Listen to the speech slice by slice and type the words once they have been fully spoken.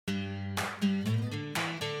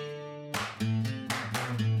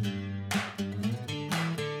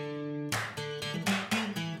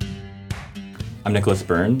I'm Nicholas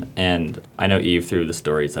Byrne, and I know Eve through the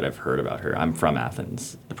stories that I've heard about her. I'm from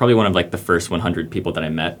Athens. Probably one of the first 100 people that I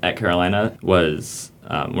met at Carolina was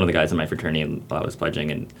one of the guys in my fraternity while I was pledging,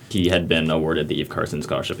 and he had been awarded the Eve Carson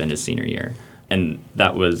scholarship in his senior year. And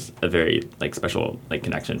that was a very special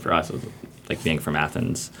connection for us, was being from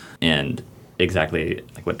Athens. And exactly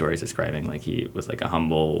what Dory's describing, he was a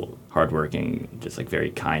humble, hardworking, just very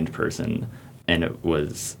kind person. And it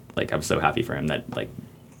was I was so happy for him that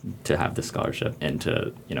to have this scholarship and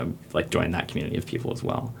to join that community of people as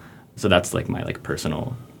well. So that's my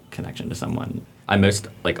personal connection to someone. I most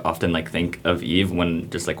often think of Eve when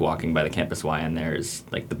just walking by the campus Y, and there's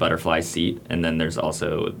the butterfly seat, and then there's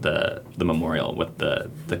also the memorial with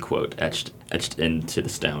the quote etched into the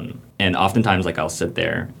stone. And oftentimes I'll sit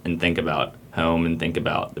there and think about home and think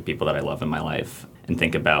about the people that I love in my life and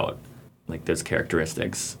think about those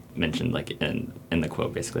characteristics mentioned in the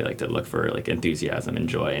quote, basically to look for enthusiasm and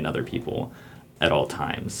joy in other people at all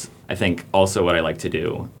times. I think also what I like to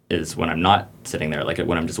do is when I'm not sitting there,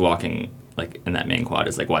 when I'm just walking in that main quad,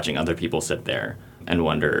 is watching other people sit there and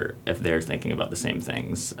wonder if they're thinking about the same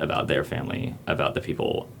things about their family, about the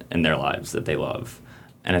people in their lives that they love.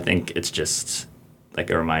 And I think it's just a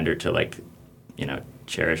reminder to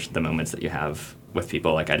cherish the moments that you have with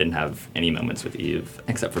people. I didn't have any moments with Eve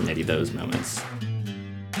except for maybe those moments.